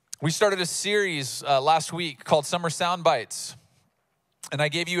We started a series last week called Summer Sound Bites, and I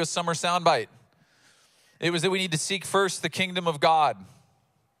gave you a summer sound bite. It was that we need to seek first the kingdom of God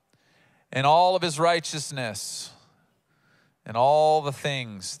and all of his righteousness and all the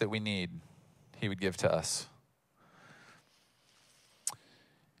things that we need, he would give to us.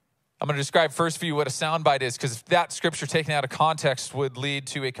 I'm going to describe first for you what a soundbite is, because that scripture taken out of context would lead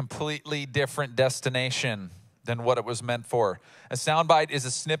to a completely different destination than what it was meant for. A soundbite is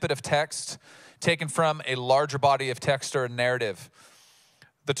a snippet of text taken from a larger body of text or a narrative.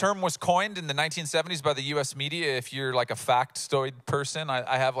 The term was coined in the 1970s by the U.S. media. If you're like a factoid person,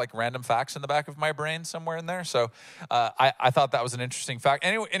 I have like random facts in the back of my brain somewhere in there. So I thought that was an interesting fact.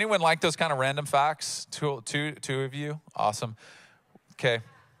 Anyone like those kind of random facts? Two of you? Awesome. Okay.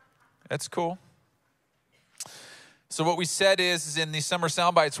 That's cool. So what we said is in these summer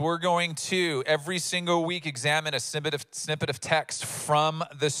sound bites, we're going to every single week examine a snippet of text from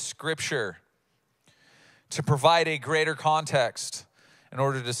the scripture to provide a greater context in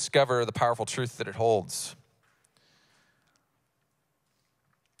order to discover the powerful truth that it holds.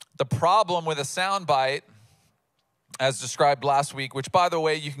 The problem with a soundbite, as described last week, which, by the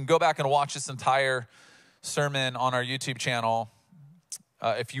way, you can go back and watch this entire sermon on our YouTube channel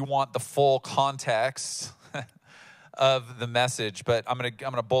if you want the full context of the message. But I'm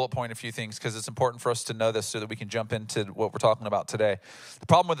gonna bullet point a few things because it's important for us to know this so that we can jump into what we're talking about today. The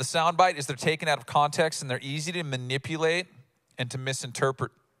problem with the soundbite is they're taken out of context and they're easy to manipulate and to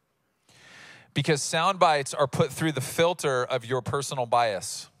misinterpret, because sound bites are put through the filter of your personal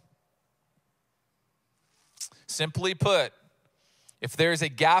bias. Simply put, if there's a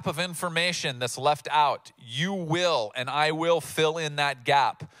gap of information that's left out, you will and I will fill in that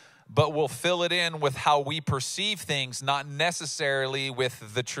gap, but we'll fill it in with how we perceive things, not necessarily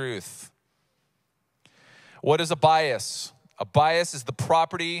with the truth. What is a bias? A bias is the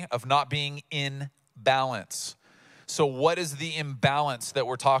property of not being in balance. So what is the imbalance that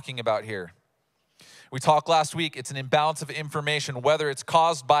we're talking about here? We talked last week, it's an imbalance of information, whether it's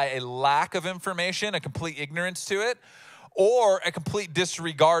caused by a lack of information, a complete ignorance to it, or a complete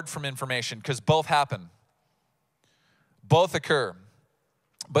disregard from information, because both happen. Both occur.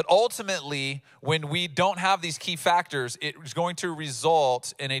 But ultimately, when we don't have these key factors, it is going to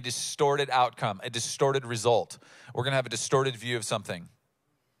result in a distorted outcome, a distorted result. We're going to have a distorted view of something.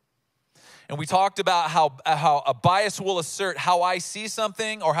 And we talked about how a bias will assert how I see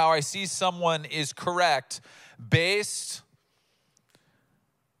something or how I see someone is correct based.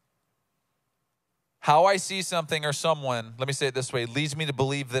 How I see something or someone, let me say it this way, leads me to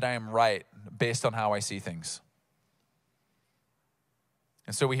believe that I am right based on how I see things.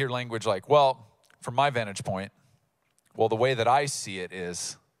 And so we hear language like, well, from my vantage point, well, the way that I see it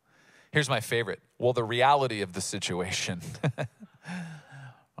is, here's my favorite, well, the reality of the situation.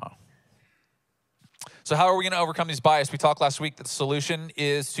 So how are we going to overcome these bias? We talked last week that the solution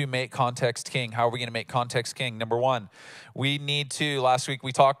is to make context king. How are we going to make context king? Number one, we need to, last week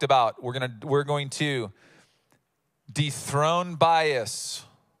we talked about, we're going to dethrone bias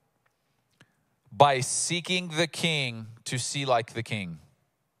by seeking the king to see like the king.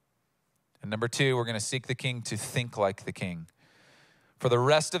 And number two, we're going to seek the king to think like the king. For the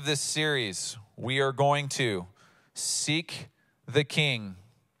rest of this series, we are going to seek the king.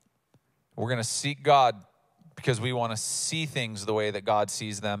 We're going to seek God because we want to see things the way that God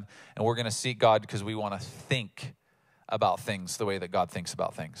sees them. And we're going to seek God because we want to think about things the way that God thinks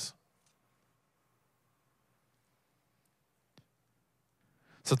about things.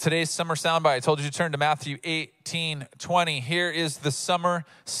 So today's summer soundbite, I told you to turn to Matthew 18:20. Here is the summer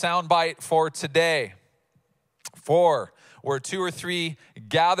soundbite for today. For where two or three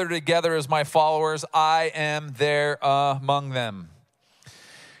gather together as my followers, I am there among them.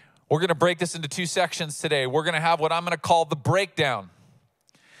 We're going to break this into two sections today. We're going to have what I'm going to call the breakdown.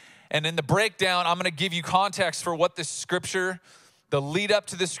 And in the breakdown, I'm going to give you context for what this scripture, the lead up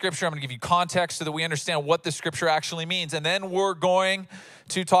to this scripture, I'm going to give you context so that we understand what this scripture actually means. And then we're going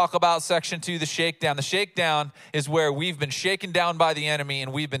to talk about section 2, the shakedown. The shakedown is where we've been shaken down by the enemy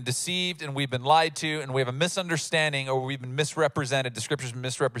and we've been deceived and we've been lied to and we have a misunderstanding or we've been misrepresented. The scripture's been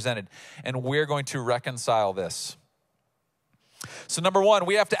misrepresented. And we're going to reconcile this. So number one,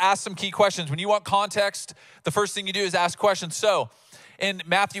 we have to ask some key questions. When you want context, the first thing you do is ask questions. So in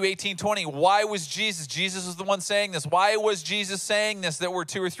Matthew 18:20, why was Jesus was the one saying this. Why was Jesus saying this, that where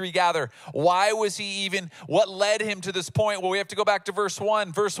two or three gather? Why was he even, what led him to this point? Well, we have to go back to verse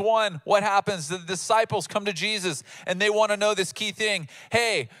 1. Verse 1, what happens? The disciples come to Jesus and they want to know this key thing.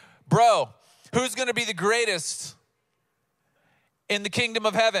 Hey, bro, who's going to be the greatest in the kingdom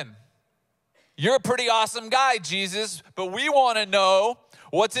of heaven? You're a pretty awesome guy, Jesus, but we want to know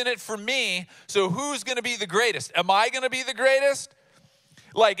What's in it for me? So who's going to be the greatest? Am I going to be the greatest?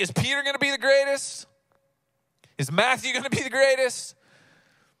 Like, is Peter going to be the greatest? Is Matthew going to be the greatest?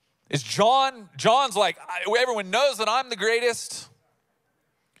 Is John's like, everyone knows that I'm the greatest.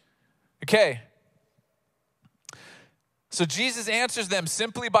 Okay. So Jesus answers them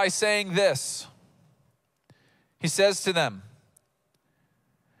simply by saying this. He says to them,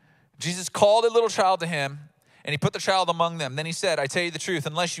 Jesus called a little child to him, and he put the child among them. Then he said, I tell you the truth,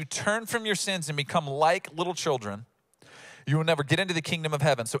 unless you turn from your sins and become like little children, you will never get into the kingdom of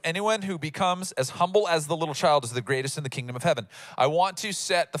heaven. So anyone who becomes as humble as the little child is the greatest in the kingdom of heaven. I want to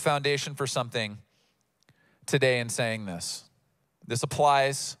set the foundation for something today in saying this. This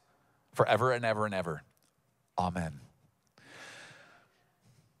applies forever and ever and ever. Amen.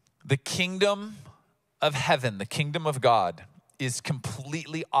 The kingdom of heaven, the kingdom of God, is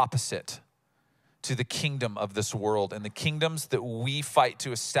completely opposite to the kingdom of this world and the kingdoms that we fight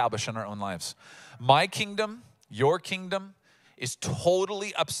to establish in our own lives. My kingdom, your kingdom, is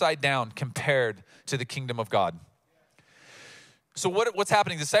totally upside down compared to the kingdom of God. So what's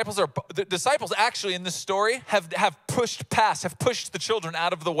happening? The disciples actually in this story have pushed the children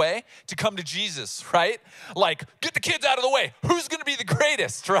out of the way to come to Jesus, right? Like, get the kids out of the way. Who's going to be the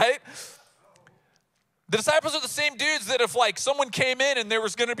greatest, right? The disciples are the same dudes that if like someone came in and there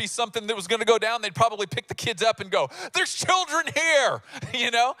was going to be something that was going to go down, they'd probably pick the kids up and go, there's children here,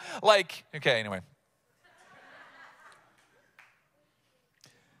 you know? Like, okay, anyway.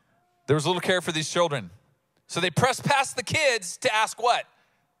 There was little care for these children. So they pressed past the kids to ask what?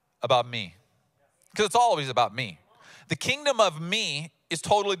 About me. Because it's always about me. The kingdom of me is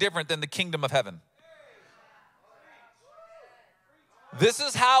totally different than the kingdom of heaven. This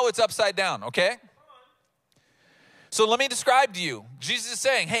is how it's upside down, okay? So let me describe to you. Jesus is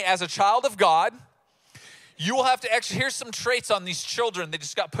saying, hey, as a child of God, you will have to actually, here's some traits on these children that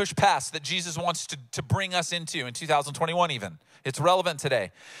just got pushed past that Jesus wants to bring us into in 2021 even. It's relevant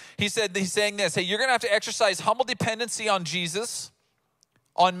today. He's saying this, hey, you're going to have to exercise humble dependency on Jesus,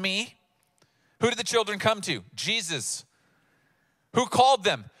 on me. Who did the children come to? Jesus. Who called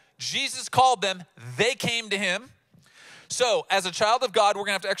them? Jesus called them. They came to him. So as a child of God, we're going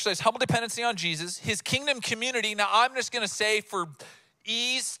to have to exercise humble dependency on Jesus, his kingdom community. Now, I'm just going to say for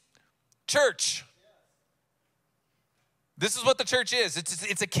ease, church. This is what the church is.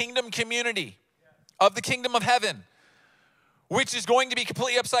 It's a kingdom community of the kingdom of heaven, which is going to be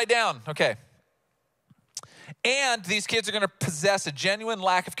completely upside down. Okay. And these kids are going to possess a genuine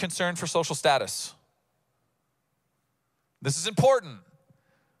lack of concern for social status. This is important.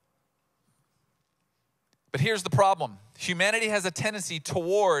 But here's the problem. Humanity has a tendency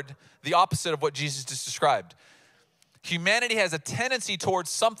toward the opposite of what Jesus just described. Humanity has a tendency towards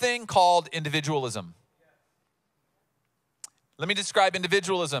something called individualism. Let me describe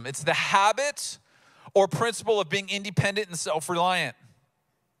individualism. It's the habit or principle of being independent and self-reliant.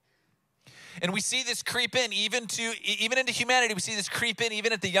 And we see this creep in even into humanity. We see this creep in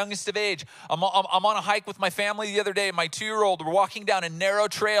even at the youngest of age. I'm on a hike with my family the other day. My 2-year-old, we're walking down a narrow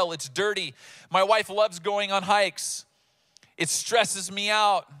trail. It's dirty. My wife loves going on hikes. It stresses me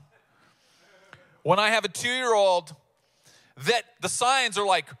out. When I have a 2-year-old, that the signs are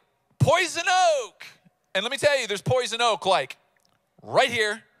like poison oak. And let me tell you, there's poison oak like right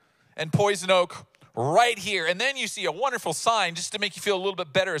here and poison oak right here. And then you see a wonderful sign just to make you feel a little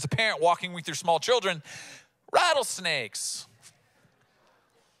bit better as a parent walking with your small children, rattlesnakes.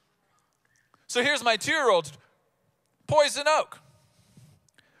 So here's my 2-year-old, poison oak,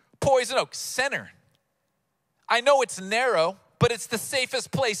 center. I know it's narrow, but it's the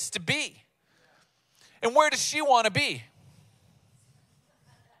safest place to be. And where does she want to be?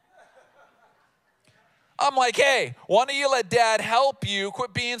 I'm like, hey, why don't you let dad help you?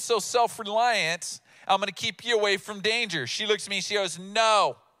 Quit being so self-reliant. I'm going to keep you away from danger. She looks at me, she goes,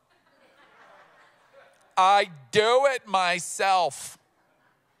 no. I do it myself.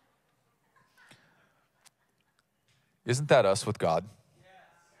 Isn't that us with God?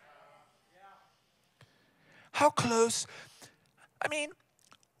 How close? I mean,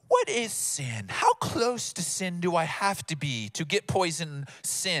 what is sin? How close to sin do I have to be to get poison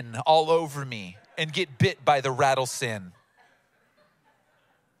sin all over me and get bit by the rattle sin?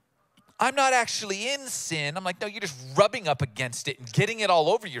 I'm not actually in sin. I'm like, no, you're just rubbing up against it and getting it all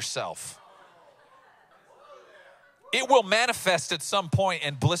over yourself. It will manifest at some point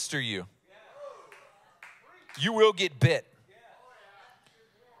and blister you. You will get bit.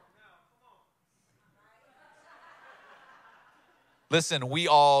 Listen, we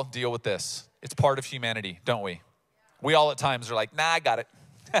all deal with this. It's part of humanity, don't we? We all at times are like, nah, I got it.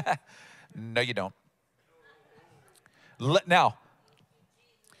 No, you don't. Now,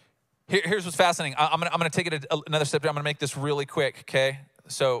 Here's what's fascinating. I'm gonna take it another step. I'm gonna make this really quick, okay?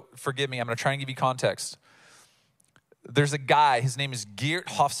 So forgive me. I'm gonna try and give you context. There's a guy, his name is Geert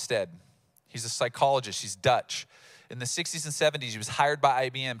Hofstede. He's a psychologist, he's Dutch. In the 60s and 70s, he was hired by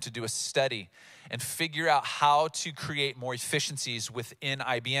IBM to do a study and figure out how to create more efficiencies within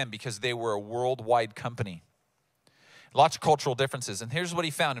IBM because they were a worldwide company. Lots of cultural differences. And here's what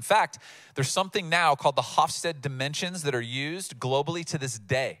he found. In fact, there's something now called the Hofstede dimensions that are used globally to this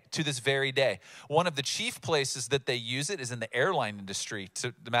day, to this very day. One of the chief places that they use it is in the airline industry,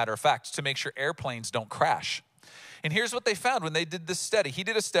 to the matter of fact, to make sure airplanes don't crash. And here's what they found when they did this study. He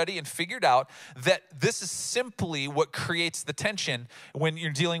did a study and figured out that this is simply what creates the tension when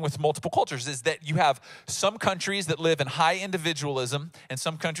you're dealing with multiple cultures, is that you have some countries that live in high individualism and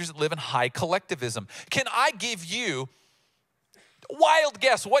some countries that live in high collectivism. Can I give you a wild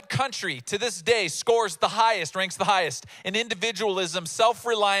guess what country to this day scores the highest, ranks the highest in individualism,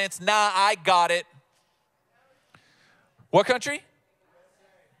 self-reliance? Nah, I got it. What country?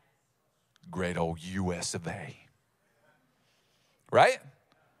 Great old US of A. Right?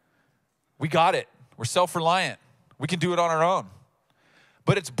 We got it. We're self-reliant. We can do it on our own.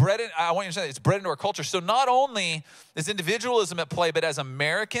 But it's bred in, I want you to understand, it's bred into our culture. So not only is individualism at play, but as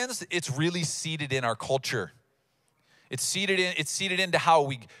Americans, it's really seeded in our culture. It's seeded into how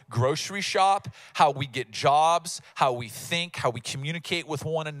we grocery shop, how we get jobs, how we think, how we communicate with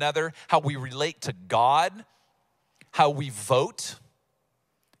one another, how we relate to God, how we vote.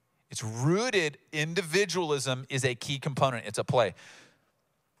 It's rooted. Individualism is a key component. It's a play.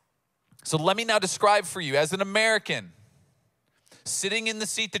 So let me now describe for you, as an American, sitting in the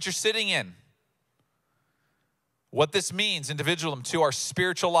seat that you're sitting in, what this means, individualism, to our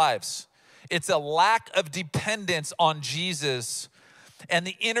spiritual lives. It's a lack of dependence on Jesus and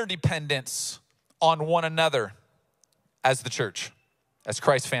the interdependence on one another as the church, as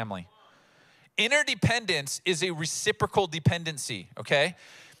Christ's family. Interdependence is a reciprocal dependency, okay?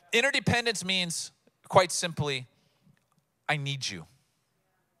 Interdependence means, quite simply, I need you.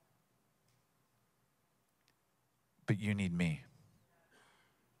 But you need me.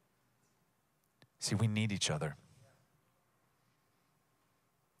 See, we need each other.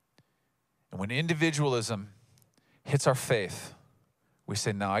 And when individualism hits our faith, we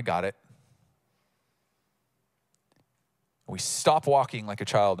say, no, I got it. We stop walking like a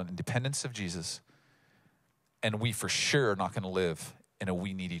child in dependence of Jesus, and we for sure are not going to live in a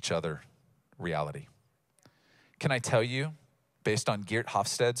we need each other reality. Can I tell you, based on Geert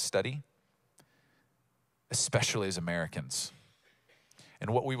Hofstede's study, especially as Americans,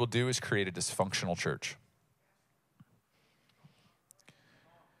 and what we will do is create a dysfunctional church.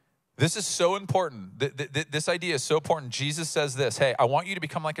 This is so important. This idea is so important. Jesus says this, hey, I want you to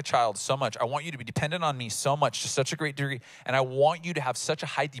become like a child so much. I want you to be dependent on me so much, to such a great degree. And I want you to have such a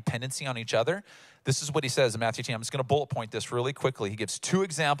high dependency on each other. This is what he says in Matthew 10. I'm just going to bullet point this really quickly. He gives 2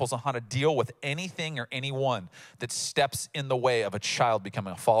 examples on how to deal with anything or anyone that steps in the way of a child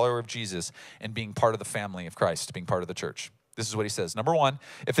becoming a follower of Jesus and being part of the family of Christ, being part of the church. This is what he says. Number 1,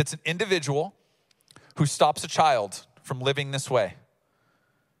 if it's an individual who stops a child from living this way,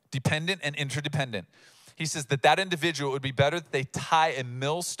 dependent and interdependent, he says that individual, it would be better that they tie a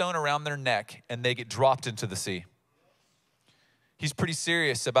millstone around their neck and they get dropped into the sea. He's pretty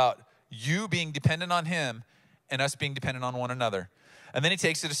serious about you being dependent on him and us being dependent on one another. And then he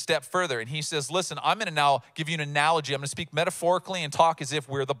takes it a step further and he says, listen, I'm going to now give you an analogy. I'm going to speak metaphorically and talk as if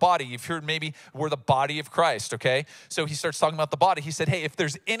we're the body. You've heard maybe we're the body of Christ, okay? So he starts talking about the body. He said, hey, if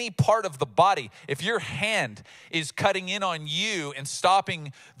there's any part of the body, if your hand is cutting in on you and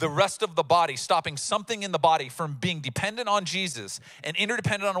stopping the rest of the body, stopping something in the body from being dependent on Jesus and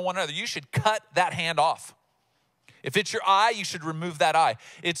interdependent on one another, you should cut that hand off. If it's your eye, you should remove that eye.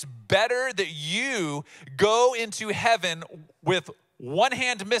 It's better that you go into heaven with one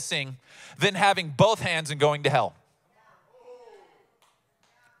hand missing than having both hands and going to hell.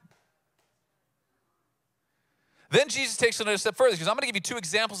 Then Jesus takes it another step further because I'm going to give you 2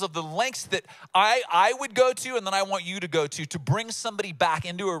 examples of the lengths that I would go to and then I want you to go to bring somebody back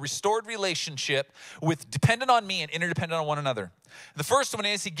into a restored relationship with dependent on me and interdependent on one another. The first one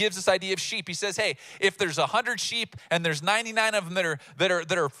is he gives this idea of sheep. He says, hey, if there's 100 sheep and there's 99 of them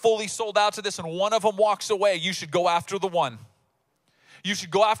that are fully sold out to this and one of them walks away, you should go after the one. You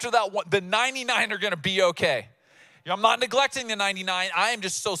should go after that one. The 99 are going to be okay. I'm not neglecting the 99. I am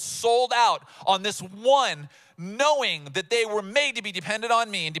just so sold out on this one, knowing that they were made to be dependent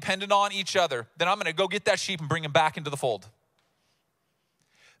on me and dependent on each other. Then I'm going to go get that sheep and bring him back into the fold.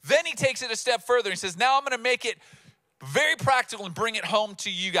 Then he takes it a step further. He says, now I'm going to make it very practical and bring it home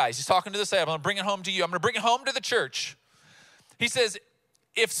to you guys. He's talking to the disciples. I'm going to bring it home to you. I'm going to bring it home to the church. He says,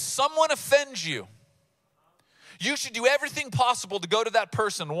 if someone offends you, you should do everything possible to go to that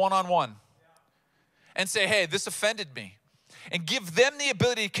person one-on-one and say, hey, this offended me. And give them the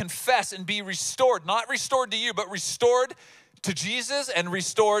ability to confess and be restored. Not restored to you, but restored to Jesus and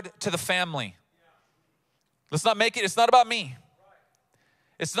restored to the family. Let's not make it, it's not about me.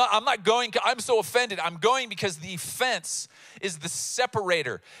 I'm not going, I'm so offended. I'm going because the offense is the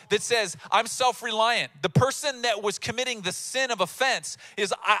separator that says, I'm self-reliant. The person that was committing the sin of offense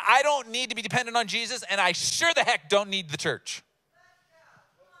is, I don't need to be dependent on Jesus, and I sure the heck don't need the church.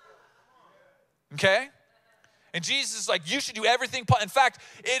 Okay? And Jesus is like, you should do everything. In fact,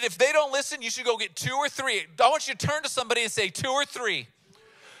 if they don't listen, you should go get 2 or 3. I want you to turn to somebody and say 2 or 3.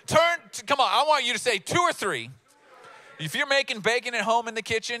 Come on, I want you to say 2 or 3. If you're making bacon at home in the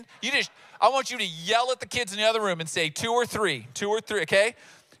kitchen, I want you to yell at the kids in the other room and say 2 or 3, 2 or 3, okay?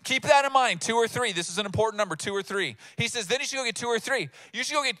 Keep that in mind, 2 or 3. This is an important number, 2 or 3. He says, then you should go get 2 or 3. You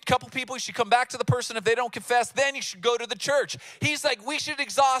should go get a couple people. You should come back to the person. If they don't confess, then you should go to the church. He's like, we should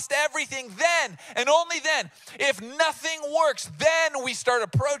exhaust everything then and only then. If nothing works, then we start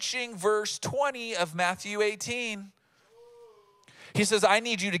approaching verse 20 of Matthew 18. He says, I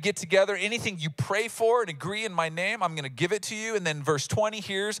need you to get together. Anything you pray for and agree in my name, I'm going to give it to you. And then verse 20,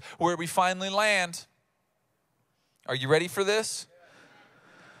 here's where we finally land. Are you ready for this?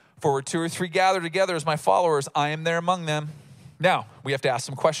 For where 2 or 3 gather together as my followers, I am there among them. Now, we have to ask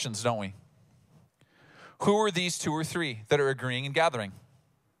some questions, don't we? Who are these 2 or 3 that are agreeing and gathering?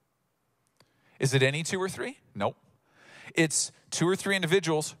 Is it any 2 or 3? Nope. It's 2 or 3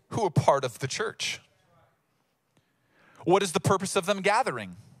 individuals who are part of the church. What is the purpose of them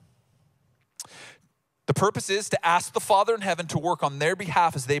gathering? The purpose is to ask the Father in heaven to work on their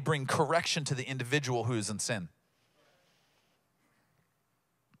behalf as they bring correction to the individual who is in sin.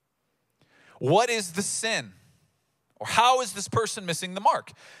 What is the sin? Or how is this person missing the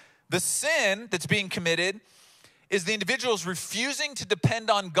mark? The sin that's being committed is the individuals refusing to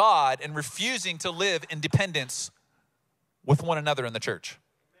depend on God and refusing to live in dependence with one another in the church.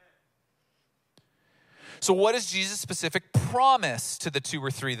 So what is Jesus' specific promise to the 2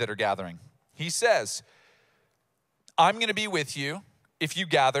 or 3 that are gathering? He says, I'm going to be with you if you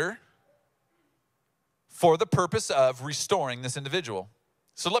gather for the purpose of restoring this individual.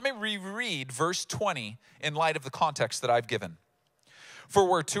 So let me reread verse 20 in light of the context that I've given. For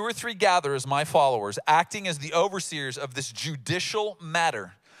where 2 or 3 gather as my followers, acting as the overseers of this judicial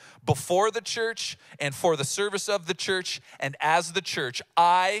matter, before the church and for the service of the church and as the church,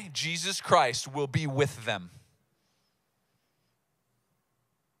 I, Jesus Christ, will be with them.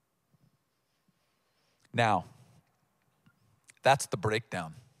 Now, that's the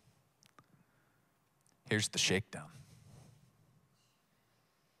breakdown. Here's the shakedown.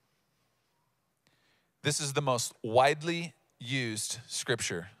 This is the most widely used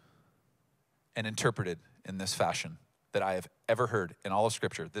scripture and interpreted in this fashion that I have ever heard in all of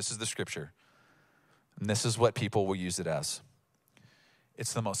Scripture. This is the scripture. And this is what people will use it as.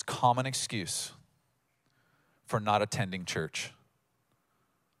 It's the most common excuse for not attending church.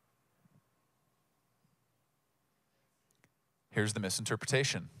 Here's the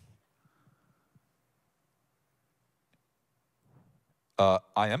misinterpretation. I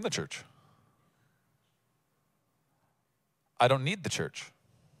am the church. I don't need the church.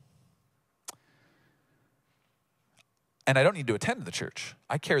 And I don't need to attend the church.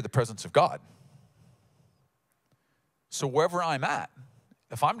 I carry the presence of God. So wherever I'm at,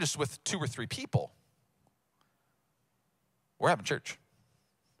 if I'm just with 2 or 3 people, we're having church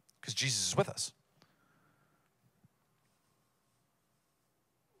because Jesus is with us.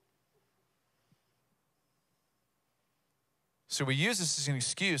 So we use this as an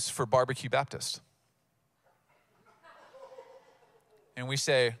excuse for Barbecue Baptist. And we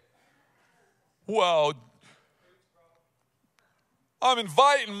say, well, I'm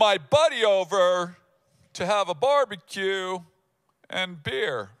inviting my buddy over to have a barbecue and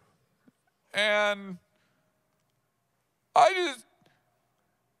beer. And I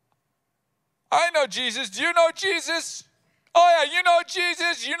know Jesus. Do you know Jesus? Oh yeah, you know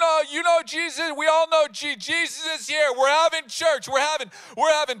Jesus. You know Jesus. We all know Jesus is here. We're having church. We're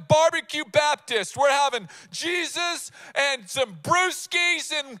having Barbecue Baptist. We're having Jesus and some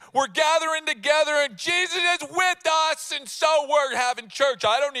brewskis, and we're gathering together, and Jesus is with us, and so we're having church.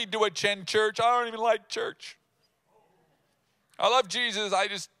 I don't need to attend church. I don't even like church. I love Jesus.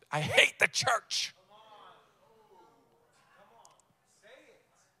 I hate the church.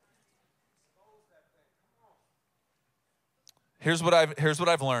 Here's what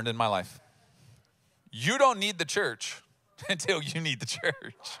I've learned in my life. You don't need the church until you need the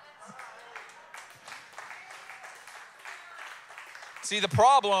church. See, the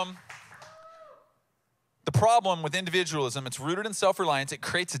problem with individualism, it's rooted in self-reliance. It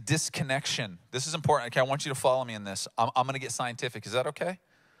creates a disconnection. This is important. Okay, I want you to follow me in this. I'm going to get scientific. Is that okay?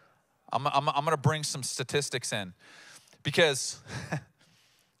 I'm going to bring some statistics in because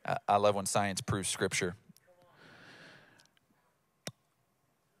I love when science proves scripture.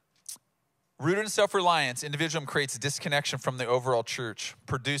 Rooted in self-reliance, individualism creates disconnection from the overall church,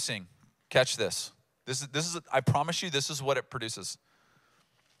 producing, catch this. This is, I promise you, this is what it produces.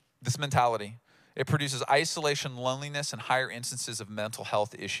 This mentality. It produces isolation, loneliness, and higher instances of mental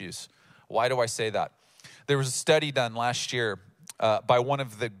health issues. Why do I say that? There was a study done last year by one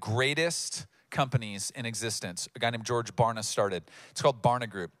of the greatest companies in existence. A guy named George Barna started. It's called Barna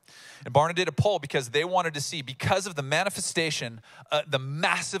Group. And Barna did a poll because they wanted to see, because of the manifestation, the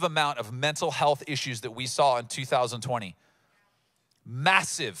massive amount of mental health issues that we saw in 2020.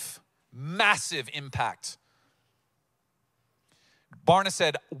 Massive impact. Barna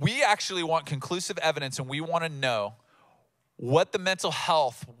said, we actually want conclusive evidence and we want to know what the mental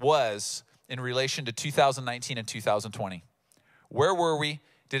health was in relation to 2019 and 2020. Where were we?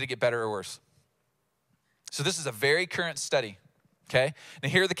 Did it get better or worse? So this is a very current study, okay? Now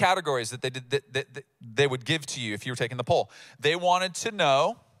here are the categories that they would give to you if you were taking the poll. They wanted to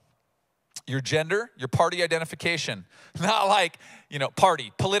know your gender, your party identification. Not like,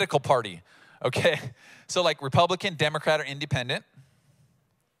 party, political party, okay? So like Republican, Democrat, or Independent.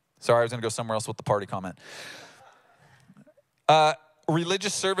 Sorry, I was going to go somewhere else with the party comment.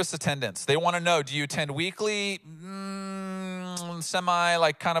 Religious service attendance. They want to know, do you attend weekly, semi,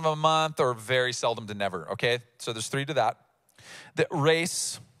 like kind of a month, or very seldom to never, okay? So there's 3 to that. The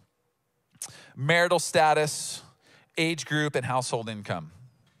race, marital status, age group, and household income,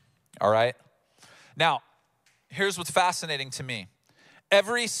 all right? Now, here's what's fascinating to me.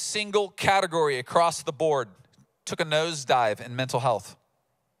 Every single category across the board took a nosedive in mental health.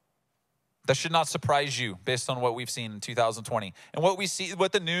 That should not surprise you based on what we've seen in 2020. And what we see,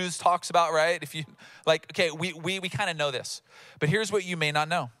 what the news talks about, right? If you, okay, we kind of know this. But here's what you may not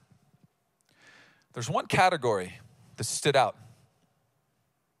know. There's one category that stood out.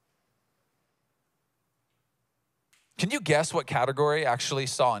 Can you guess what category actually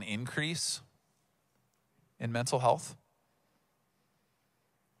saw an increase in mental health?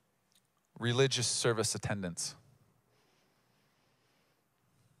 Religious service attendance.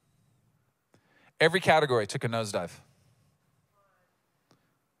 Every category took a nosedive.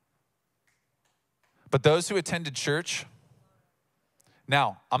 But those who attended church,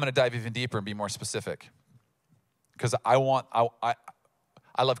 now I'm going to dive even deeper and be more specific because I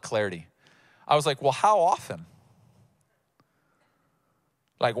love clarity. I was like, well, how often?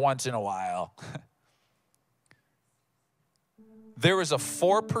 Like once in a while. There was a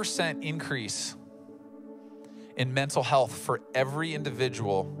 4% increase in mental health for every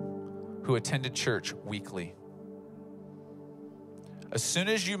individual who attended church weekly. As soon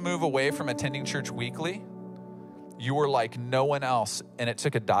as you move away from attending church weekly, you were like no one else, and it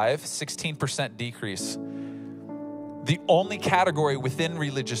took a dive, 16% decrease. The only category within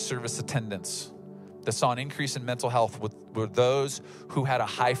religious service attendance that saw an increase in mental health were those who had a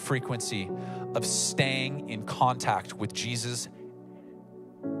high frequency of staying in contact with Jesus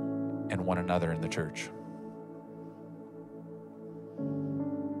and one another in the church.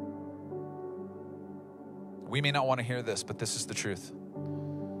 We may not want to hear this, but this is the truth.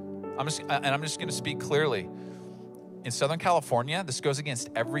 I'm just going to speak clearly. In Southern California, this goes against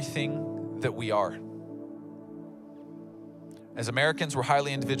everything that we are. As Americans, we're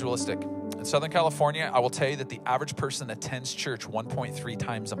highly individualistic. In Southern California, I will tell you that the average person attends church 1.3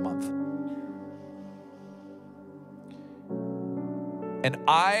 times a month. And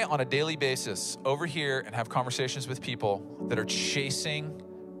I, on a daily basis, over here and have conversations with people that are chasing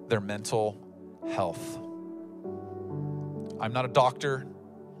their mental health. I'm not a doctor.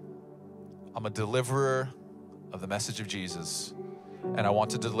 I'm a deliverer of the message of Jesus. And I want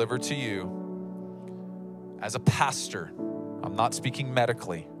to deliver to you as a pastor. I'm not speaking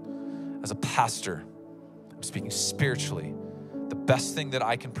medically. As a pastor, I'm speaking spiritually. The best thing that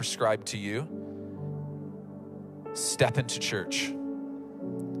I can prescribe to you, step into church.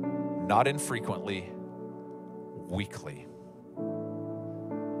 Not infrequently, weekly.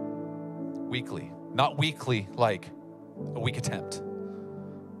 Weekly. Not weekly like a week attempt.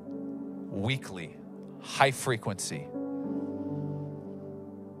 Weekly, high frequency.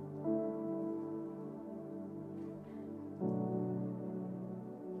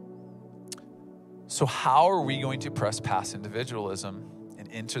 So how are we going to press past individualism and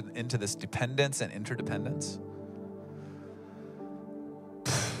into this dependence and interdependence?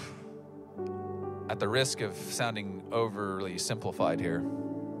 At the risk of sounding overly simplified here,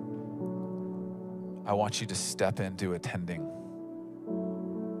 I want you to step into attending.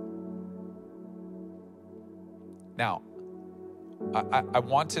 Now, I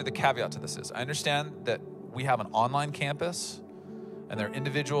wanted the caveat to this is, I understand that we have an online campus and there are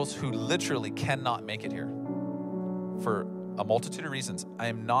individuals who literally cannot make it here for a multitude of reasons.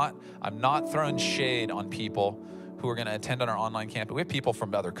 I'm not throwing shade on people who are going to attend on our online campus. We have people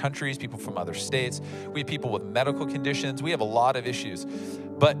from other countries, people from other states. We have people with medical conditions. We have a lot of issues.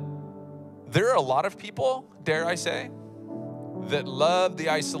 But there are a lot of people, dare I say, that love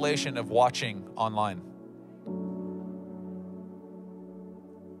the isolation of watching online.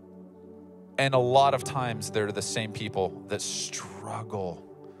 And a lot of times they're the same people that struggle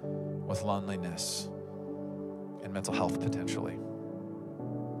with loneliness and mental health potentially.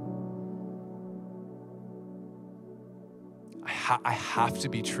 I have to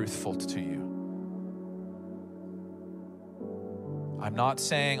be truthful to you. I'm not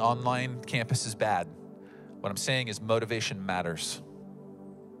saying online campus is bad. What I'm saying is motivation matters.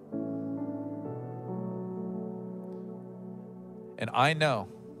 And I know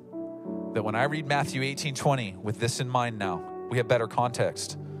that when I read Matthew 18:20 with this in mind now, we have better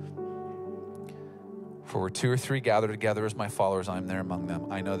context. For where two or three gather together as my followers, I am there among them.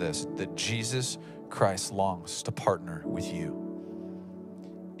 I know this, that Jesus Christ longs to partner with you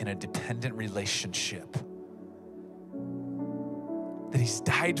in a dependent relationship. That he's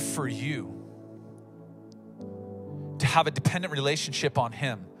died for you to have a dependent relationship on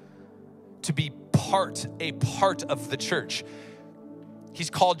him, to be a part of the church.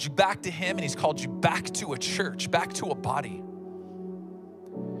 He's called you back to him and he's called you back to a church, back to a body.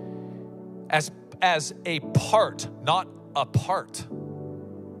 As a part, not apart.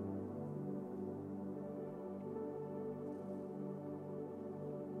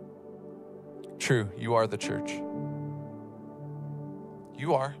 True, you are the church.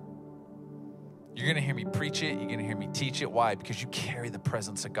 You are. You're going to hear me preach it. You're going to hear me teach it. Why? Because you carry the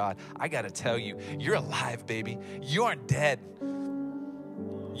presence of God. I got to tell you, you're alive, baby. You aren't dead.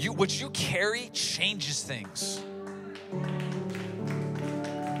 What you carry changes things.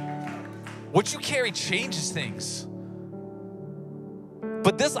 What you carry changes things.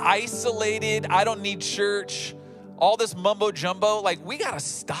 But this isolated, I don't need church, all this mumbo jumbo, like we got to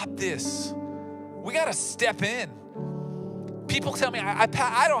stop this. We got to step in. People tell me,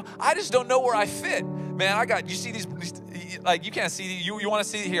 I just don't know where I fit. Man, you see these, like you can't see, you want to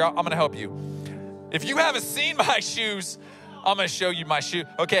see it here, I'm going to help you. If you haven't seen my shoes, I'm going to show you my shoe.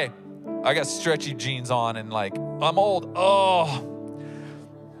 Okay, I got stretchy jeans on and like, I'm old. Oh,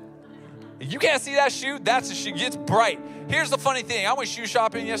 you can't see that shoe? That's a shoe. It's bright. Here's the funny thing. I went shoe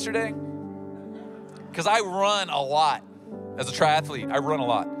shopping yesterday because I run a lot. As a triathlete, I run a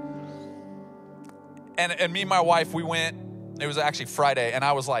lot. And me and my wife, we went, it was actually Friday, and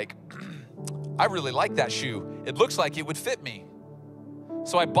I was like, I really like that shoe. It looks like it would fit me.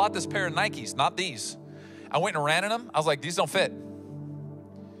 So I bought this pair of Nikes, not these. I went and ran in them. I was like, these don't fit.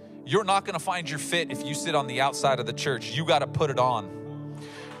 You're not going to find your fit if you sit on the outside of the church. You got to put it on.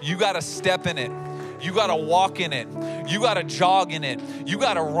 You got to step in it. You got to walk in it. You got to jog in it. You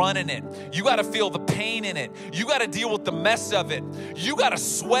got to run in it. You got to feel the pain in it. You got to deal with the mess of it. You got to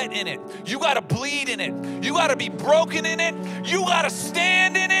sweat in it. You got to bleed in it. You got to be broken in it. You got to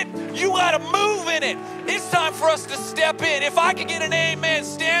stand in it. You got to move in it. It's time for us to step in. If I could get an amen,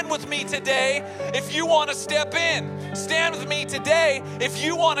 stand with me today if you want to step in. Stand with me today if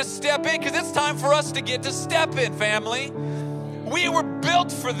you want to step in, because it's time for us to get to step in, family. We were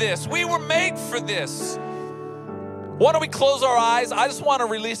built for this. We were made for this. Why don't we close our eyes? I just want to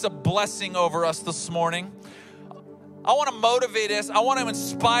release a blessing over us this morning. I want to motivate us. I want to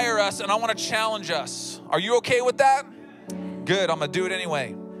inspire us, and I want to challenge us. Are you okay with that? Good. I'm going to do it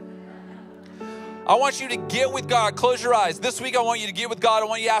anyway. I want you to get with God. Close your eyes. This week, I want you to get with God. I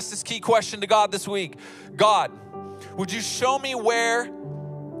want you to ask this key question to God this week. God, would you show me where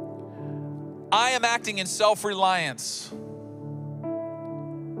I am acting in self-reliance?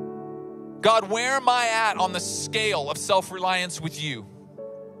 God, where am I at on the scale of self-reliance with you?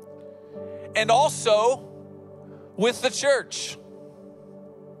 And also with the church.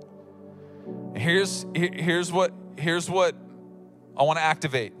 Here's what I want to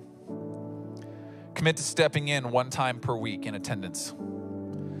activate. Commit to stepping in one time per week in attendance.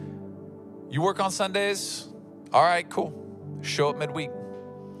 You work on Sundays? All right, cool. Show up midweek.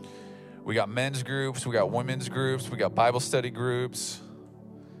 We got men's groups, we got women's groups, we got Bible study groups.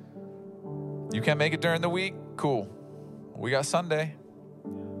 You can't make it during the week? Cool. We got Sunday.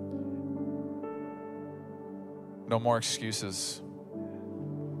 No more excuses.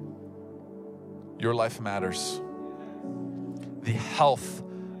 Your life matters. The health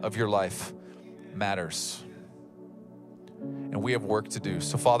of your life matters. And we have work to do.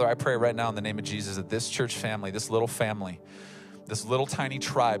 So Father, I pray right now in the name of Jesus that this church family, this little tiny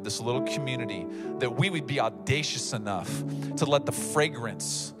tribe, this little community, that we would be audacious enough to let the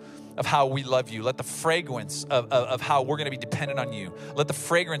fragrance of how we love you, let the fragrance of how we're going to be dependent on you, let the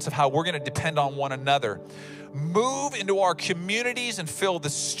fragrance of how we're going to depend on one another move into our communities and fill the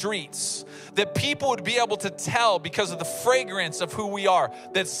streets, that people would be able to tell because of the fragrance of who we are,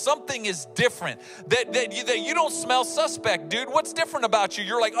 that something is different, that you don't smell suspect, dude. What's different about you?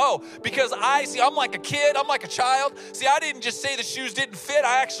 You're like, oh, because I'm like a kid, I'm like a child. See, I didn't just say the shoes didn't fit,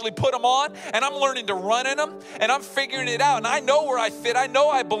 I actually put them on, and I'm learning to run in them, and I'm figuring it out, and I know where I fit, I know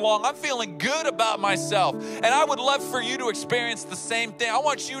I belong, I'm feeling good about myself, and I would love for you to experience the same thing. I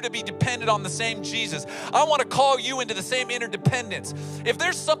want you to be dependent on the same Jesus. I want to call you into the same interdependence. If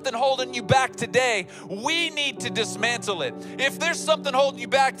there's something holding you back today, we need to dismantle it. If there's something holding you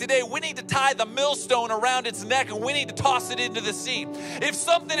back today, we need to tie the millstone around its neck and we need to toss it into the sea. If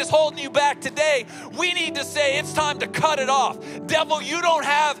something is holding you back today, we need to say it's time to cut it off. Devil, you don't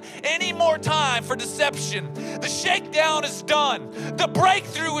have any more time for deception. The shakedown is done. The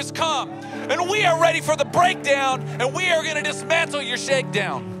breakthrough has come. And we are ready for the breakdown, and we are going to dismantle your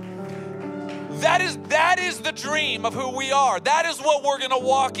shakedown. That is the dream of who we are. That is what we're going to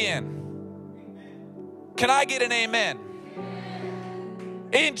walk in. Can I get an amen?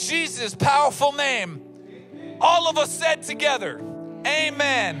 In Jesus' powerful name, all of us said together,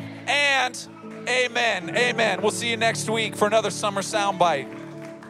 amen and amen. Amen. We'll see you next week for another Summer Soundbite.